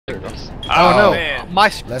house. Oh no, man.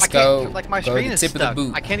 let's go. Like my go screen to is the tip stuck. of the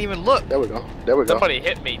boot. I can't even look. There we go. There we go. Somebody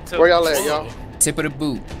hit me too. Where y'all at, y'all? Tip of the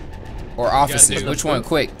boot. Or offices. Which one?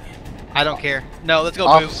 Quick. I don't care. No, let's go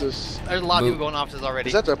Offices. boot. There's a lot of Boot. people going offices already.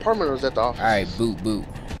 Is that the apartment or is that the office? Alright, boot.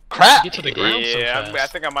 Crap! Get to the ground so Yeah, fast. I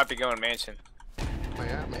think I might be going mansion.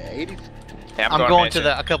 Man, I'm at 80. Yeah, I'm going mansion.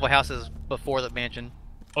 to a couple houses before the mansion.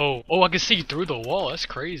 Oh, I can see through the wall. That's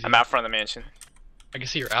crazy. I'm out front of the mansion. I can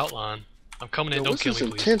see your outline. I'm coming in. Yo, Don't what's kill this me,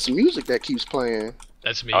 please. intense music that keeps playing?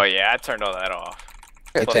 That's me. Oh yeah, I turned all that off.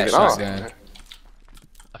 Can't Get take that it off. shotgun.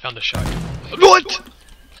 I found the shotgun. What?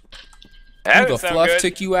 That Who the didn't sound fluff good.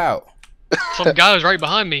 took you out? Some guy was right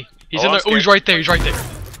behind me. He's Oh, in there. I'm Oh, he's scared. right there. He's right there.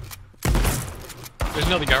 There's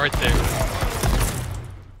another guy right there.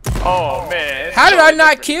 Oh man. it's How did I totally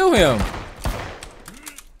not different. kill him?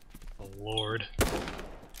 Oh lord.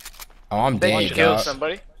 Oh, I'm They dead, you killed dog.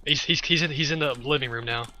 somebody. He's in the living room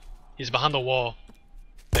now. He's behind the wall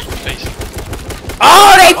that you're facing.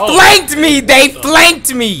 Oh, they Oh. flanked me! They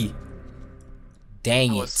flanked me!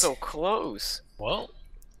 Dang I it. was so close. Well,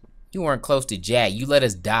 You weren't close to Jack. You let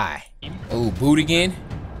us die. Oh, boot again?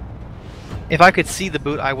 If I could see the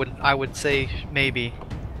boot, I would say maybe.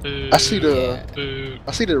 I see the boot.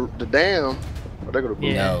 I see the dam. Oh, they go to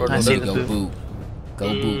boot. Yeah, No, Or I you see need to the go boot. boot.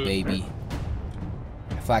 Go boot, baby.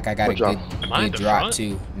 I feel like I got a What drop? Am I in good the drop front?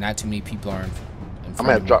 too. Not too many people are in I'm front gonna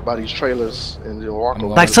have of to me. drop by these trailers and then walk I'm over.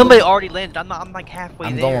 going- Like somebody already landed. I'm like halfway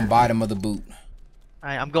I'm there. going bottom of the boot.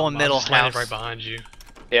 Alright, I'm going I middle just landed house. right behind you.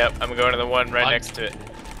 Yep, I'm going to the one right I'm- next to it.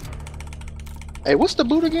 Hey, what's the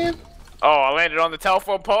boot again? Oh, I landed on the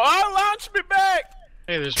telephone pole. Oh, launch me back!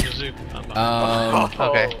 Hey, there's Mizzou. I'm behind.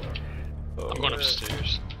 Okay. I'm going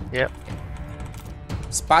upstairs. Yep.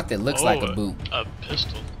 Spot that looks like a boot. A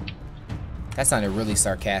pistol. That sounded really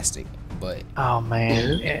sarcastic, but Oh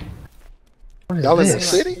man. Yeah. What is Y'all in the this?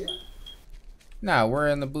 city? nah, we're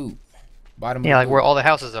in the boot. Bottom Yeah, of like the where boot. all the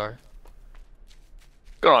houses are.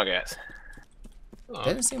 Go on, guys. Oh,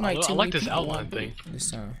 Doesn't seem like I too like many this people outline on thing. boot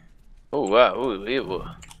this time. Oh wow, ooh, ew.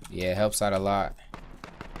 Yeah, it helps out a lot.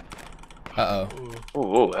 Uh oh.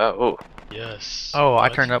 Ooh, Ooh, ooh. yes. Oh, I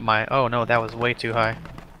What? turned up my. Oh no, that was way too high.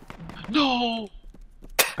 No!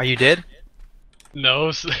 Are you dead?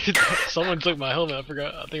 No, someone took my helmet. I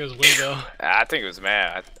forgot. I think it was Wingo. I think it was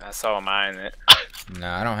Matt. I saw mine. It.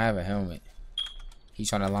 Nah, I don't have a helmet. He's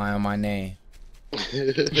trying to lie on my name.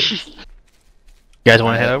 You guys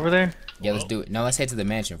want to head over there? Yeah, let's do it. No, let's head to the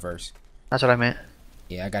mansion first. That's what I meant.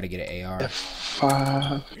 Yeah, I gotta get an AR.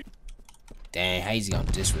 F5. Dang, how you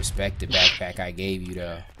gonna disrespect the backpack I gave you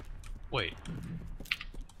though? Wait.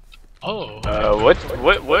 Oh.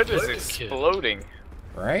 What is Kid. exploding?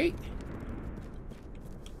 Right?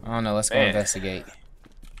 I don't know, let's go Man. investigate.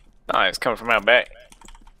 Oh, it's coming from out back.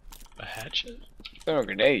 A hatchet? Throwing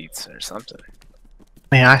grenades or something.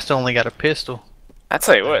 Man, I still only got a pistol. I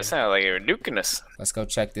tell you what, it sounded like they were nuking us. Let's go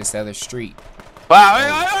check this other street.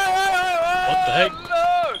 Wow! What the heck?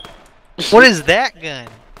 What is that gun?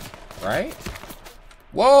 Right?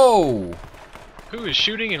 Whoa! Who is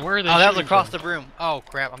shooting and where are they Oh, that was shooting across from? the room. Oh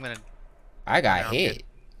crap! I'm gonna. I got Yeah, I'm hit. good.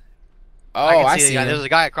 Oh, can I the see guy. him. There's a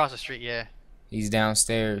guy across the street. Yeah. He's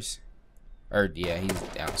downstairs. Or yeah, he's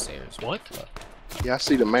downstairs. What? Yeah, I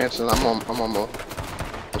see the mansion. I'm on the.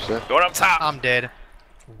 What's that? Going up top. I'm dead.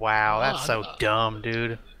 Wow, that's Ah, so dumb,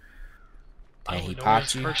 dude. I And don't he know where popped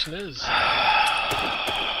this you. person is.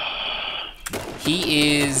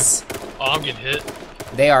 He is. Oh, I'm getting hit.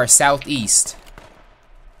 They are southeast.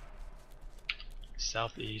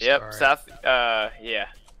 Southeast. Yep, alright. south. Yeah.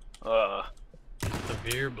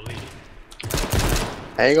 Severe bleeding.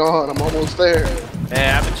 Hang on, I'm almost there.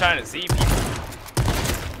 Man, I've been trying to see people.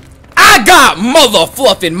 I got mother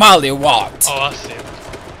fluffing mollywopped. Oh, I see him.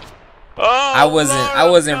 Oh, I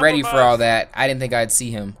wasn't Lord, ready come for on. all that. I didn't think I'd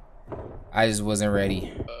see him. I just wasn't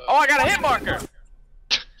ready. Oh, I got a hit marker.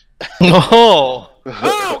 Oh.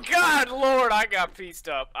 Oh God, Lord, I got pieced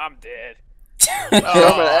up. I'm dead. I'm Oh,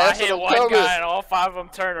 gonna I ask hit him one coming. guy and all five of them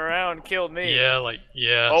turned around and killed me. Yeah,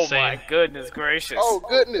 yeah. Oh same. my goodness gracious. Oh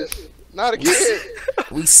goodness, not again.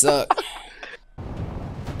 We suck.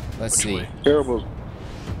 Let's see. Terrible.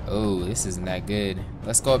 Oh, this isn't that good.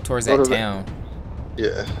 Let's go up towards Go that to the- town.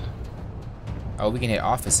 Yeah. Oh, we can hit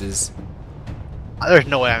offices. There's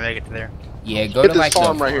no way I make it to there. Yeah, go Hit to this like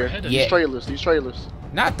farm the, right here. Yeah. These trailers.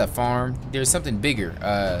 not the farm. There's something bigger.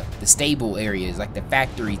 The stable areas, like the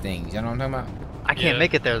factory things. You know what I'm talking about? I can't Yeah.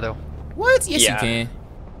 make it there though. What? Yes, Yeah. you can.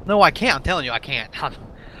 No, I can't. I'm telling you, I can't.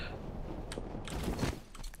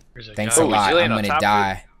 There's a Thanks guy. a lot. Jillian I'm on gonna top of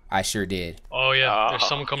die. I sure did. Oh yeah, there's Oh.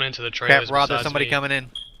 someone coming into the trailers. Crap, Rob, there's besides somebody me. coming in.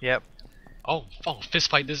 Yep. Oh, fist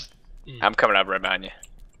fight this. I'm coming up right behind you.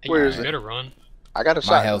 Hey, Where you is it? better run. I got a My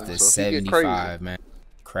shotgun, health is so if you get crazy- 75, man.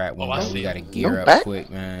 Crap, Oh, I man. see We gotta him. gear No up back? quick,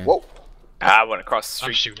 man. Whoa. I went across the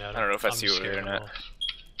I'm street. shooting at him. I don't know if that's I'm you over scared there or him not. off.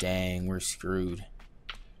 Dang, we're screwed.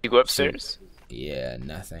 You go upstairs? Yeah,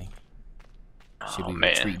 nothing. Should Oh, we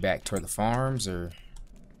man. retreat back toward the farms, or?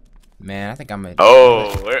 Man, I think I'm gonna.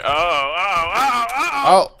 Oh,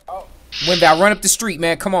 Oh! Windbow, run up the street,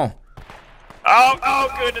 man. Come on.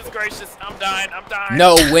 oh, goodness gracious. I'm dying.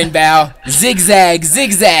 No, Windbow. Zigzag,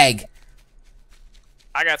 zigzag.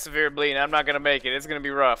 I got severe bleeding. I'm not going to make it. It's going to be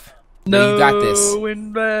rough. No, you got this.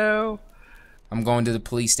 Window. I'm going to the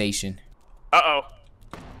police station. Uh-oh.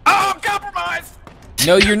 Oh, I'm compromised.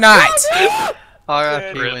 No, you're not.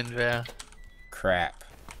 R.I.P. Rip. Window. Crap.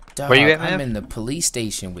 Dog, Where you at, I'm man? in the police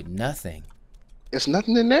station with nothing. It's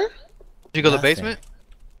nothing in there? Did you go to the Nothing. basement?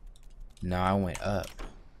 No, I went up.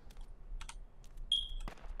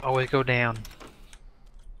 Always go down.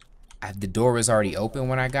 The door was already open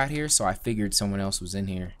when I got here, so I figured someone else was in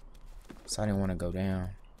here. So I didn't want to go down.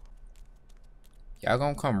 Y'all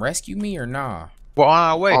gonna come rescue me or nah? We're on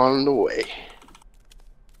our way. On the way.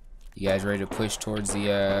 You guys ready to push towards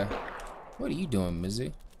the, What are you doing,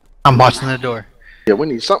 Mizu? I'm watching the door. Yeah, we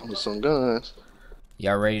need something with some guns.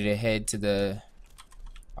 Y'all ready to head to the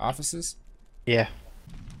offices? Yeah.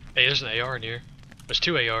 Hey, there's an AR in here. There's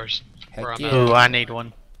 2 ARs. Heck Where I'm yeah. at. Ooh, I need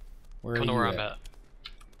one. Where Come are to you where at? I'm at.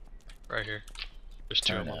 Right here. There's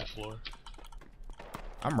 2 of Turn them on up. the floor.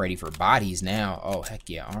 I'm ready for bodies now. Oh, heck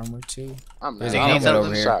yeah. Armor, too. I'm There's a I'm helmet got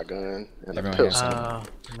over here. shotgun and a Everyone pistol. has Oh,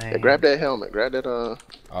 Yeah, man. grab that helmet. Grab that Oh,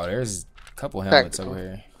 there's a couple helmets Tactical. over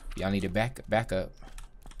here. Y'all need a back up.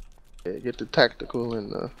 yeah, get the tactical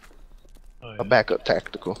and Oh, yeah. a backup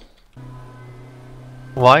tactical.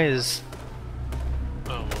 Why is...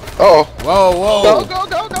 Oh, Lord. Oh, Whoa, whoa!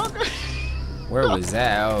 go. Where was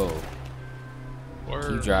that? Oh, Word.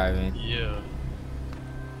 keep driving. Yeah.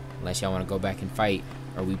 Unless y'all want to go back and fight.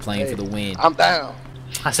 Are we playing for the win? I'm down.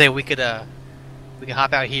 I say we can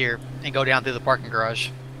hop out here and go down through the parking garage.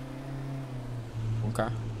 Okay.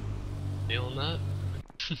 Feeling that?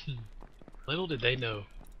 Little did they know.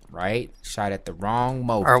 Right? Shot at the wrong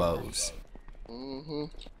mofos. Mm-hmm.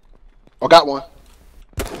 Oh, got one.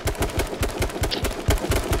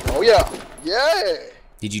 Oh, yeah. Yeah.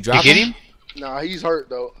 Did you drop You get him? Nah, he's hurt,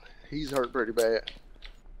 though. He's hurt pretty bad.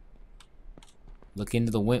 Look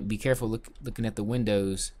into the wind. Be careful looking at the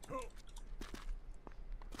windows.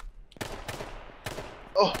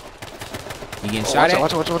 Oh. You getting shot at?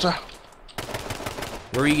 Watch out.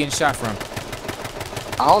 Where are you getting shot from?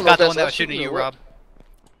 I don't know Got if the that's one that us was shooting or you, what. Rob.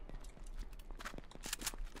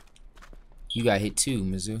 You got hit too,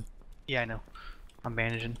 Mizu. Yeah, I know. I'm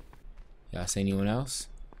bandaging. Y'all see anyone else?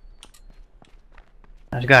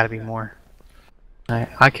 There's gotta be more.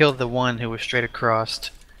 I killed the one who was straight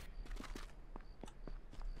across.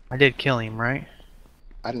 I did kill him, right?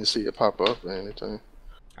 I didn't see it pop up or anything.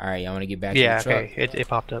 Alright, y'all want to get back Yeah, to the truck? okay. It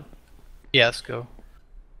popped up. Yeah, let's go.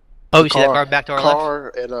 Oh, you see that car back to our left?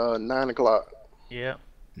 Car at 9 o'clock. Yeah.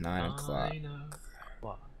 9 o'clock. 9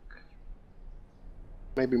 o'clock.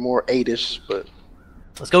 Maybe more 8ish, but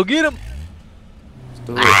Let's go get him!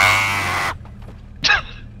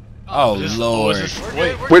 Oh, This- Lord. this- We're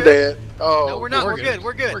Wait. good, we're good. dead. Oh, No, we're not. We're We're good.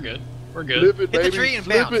 We're good. We're good. We're Flip good. it, Hit baby. the tree and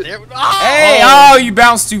Flip bounce. it. There. Oh! Hey, oh, you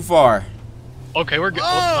bounced too far. Okay, we're good.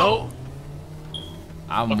 Oh!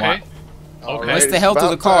 I'm Okay. Alright, What's the it's health of about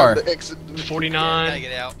the car? time to exit. 49. Gotta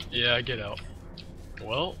get out. Yeah, get out.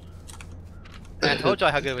 Well, I told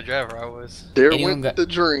y'all how good of a driver I was. There Anyone went got- the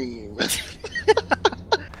dream.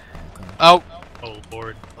 Oh! oh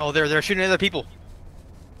lord. Oh, they're shooting at other people.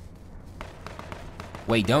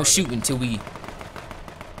 Wait, don't shoot until we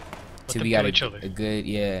them got kill each other. a good,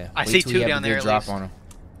 yeah. I Wait see till two we have down a there good at drop least. on them.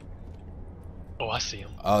 Oh, I see him.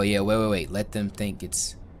 Oh yeah, wait. Let them think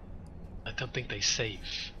it's. Let them think they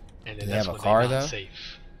safe. And Do then they that's have a when car, they not though?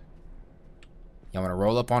 safe. Y'all want to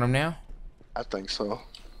roll up on them now? I think so. All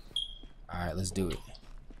right, let's do it.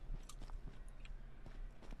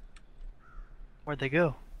 Where'd they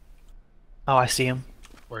go? Oh, I see him.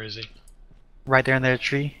 Where is he? Right there in that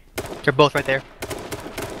tree. They're both right there.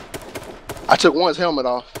 I took one's helmet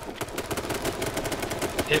off.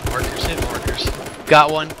 Hit markers, hit markers.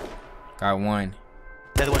 Got one. Got one.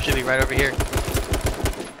 The other one should be right over here.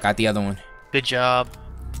 Got the other one. Good job.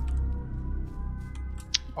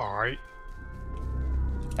 Alright.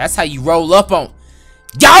 That's how you roll up on.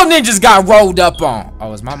 Y'all ninjas got rolled up on.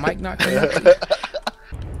 Oh, is my mic not connected?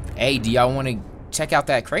 Hey, do y'all want to check out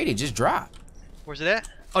that crate? It just dropped. Where's it at?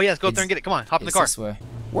 Oh yeah, let's go up there and get it. Come on, hop in the It's car. this way.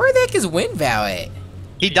 Where the heck is Windvow at?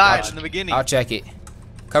 He died died. in the beginning. I'll check it.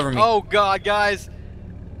 Cover me. Oh god, guys.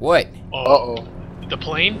 What? Oh, Uh-oh. the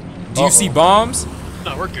plane? Do you see bombs?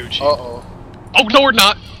 No, we're Gucci. Uh-oh. Oh no, we're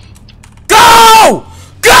not. Go!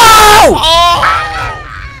 Go!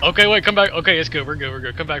 Oh! Okay, wait, come back. Okay, it's good. We're good. We're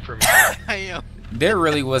good. Come back for me. I am. There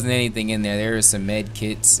really wasn't anything in there. There was some med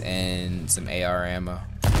kits and some AR ammo.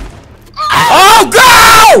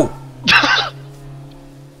 Oh, go!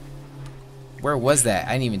 Where was that?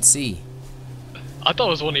 I didn't even see. I thought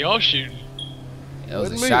it was one of y'all shooting. It was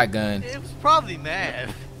a Wasn't me. shotgun. It was probably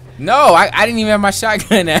Mav. No, I didn't even have my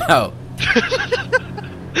shotgun out.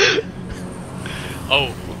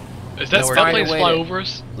 Oh, is that Let's spy find a planes way fly to- over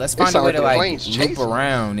us? Let's It find a sound way like to the like plane's loop chasing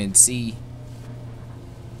around and see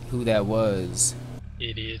who that was.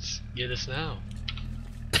 Idiots, get us now.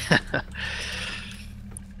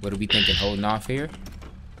 What are we thinking? Holding off here?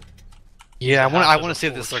 Yeah, I House want to is see a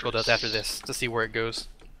what this circle does after this to see where it goes.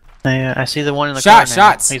 I see the one in the Shots, car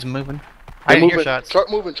now. shots. He's moving. I They didn't hear moving. shots. Truck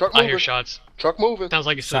moving. Truck I moving. hear shots. Truck moving. Sounds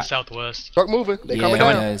like it's to the Shot. southwest. Truck moving. They Yeah, coming it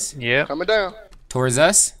down. does. Yep. Coming down. Towards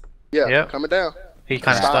us? Yeah, Yep. coming down. He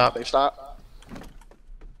kind of Stop. stopped. They stop.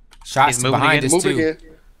 Shots He's moving behind again. us Move too. again. To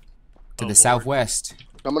Oh, the Lord. southwest.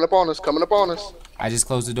 Coming up on us. Coming up on us. I just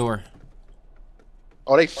closed the door.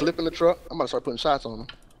 Oh, they flipping the truck. I'm gonna start putting shots on them.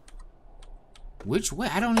 Which way?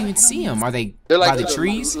 I don't even see them. Are they They're like by the to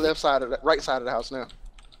trees? left side of the right side of the house now.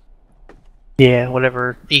 Yeah,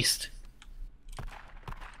 whatever. East.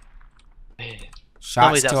 Man, Shots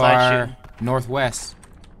Somebody's to outside our shooting. northwest.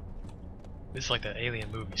 this is like that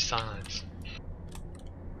alien movie Signs.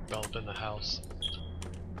 All up in the house.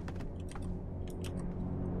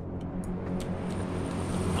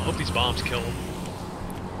 I hope these bombs kill them.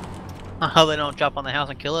 I hope they don't drop on the house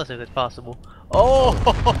and kill us if it's possible. Oh!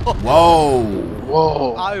 Whoa!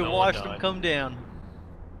 Whoa. I No one watched him died. come down.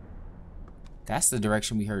 That's the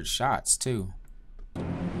direction we heard shots too.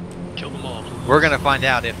 Kill them all. We're gonna find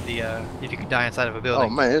out if the if you can die inside of a Oh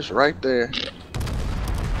building. man, it's right there.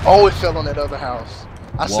 Oh, it fell on that other house.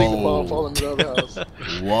 I seen the Whoa. bomb fall in the other house.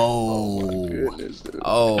 Whoa! Goodness, dude.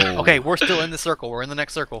 Oh. Okay, we're still in the circle. We're in the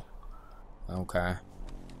next circle. Okay.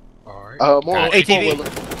 Alright. More Got ATV. four-wheeler.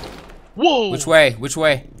 Whoa! Which way? Which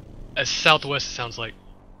way? Southwest, it sounds like.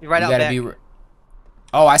 You're right You out gotta back. be.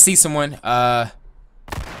 Oh, I see someone.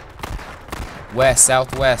 West,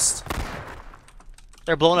 southwest.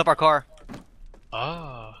 They're blowing up our car.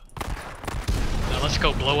 Ah. Now let's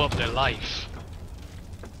go blow up their life.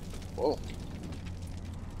 Whoa.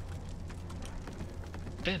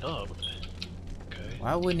 Stand up. Okay.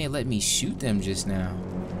 Why wouldn't they let me shoot them just now?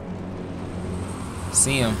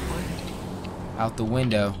 See him. Out the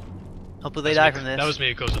window. Hopefully they die from this. That was me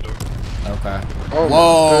who closed the door. Okay. Oh, my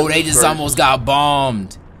Whoa, goodness they just gracious. almost got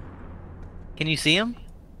bombed. Can you see him?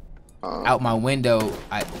 Out my window.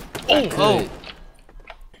 I Oh! could.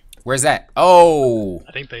 Where's that? Oh!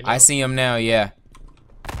 I think they know. I see him now, yeah.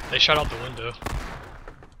 They shot out the window.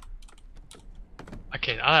 I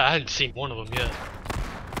can't. I hadn't seen one of them yet.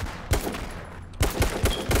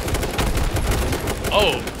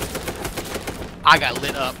 Oh! I got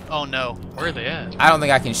lit up. Oh no. Where are they at? I don't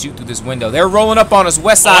think I can shoot through this window. They're rolling up on us.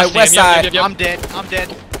 West Oh, I side, see west him. Yep, side. yep, yep. I'm dead. I'm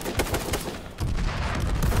dead.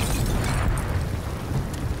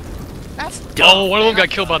 That's dumb. Oh, one of them got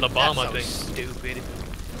killed by the bomb, I That's think. so stupid.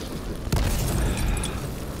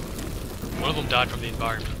 One of them died from the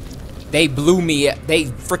environment. They blew me. They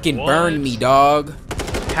freaking What? burned me, dog.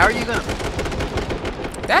 How are you gonna?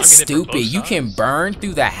 That's I'm getting it from stupid. both You can sides. burn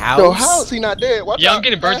through the house. Yo, how is he not dead? Watch Yeah, out. I'm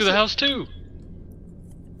getting burned through the Pass house too.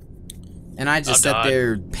 And I just I sat died.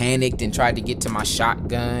 there panicked and tried to get to my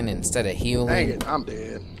shotgun instead of it. healing. Dang it, I'm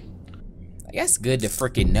dead. Like, that's good to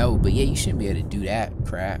freaking know, but yeah, you shouldn't be able to do that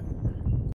crap.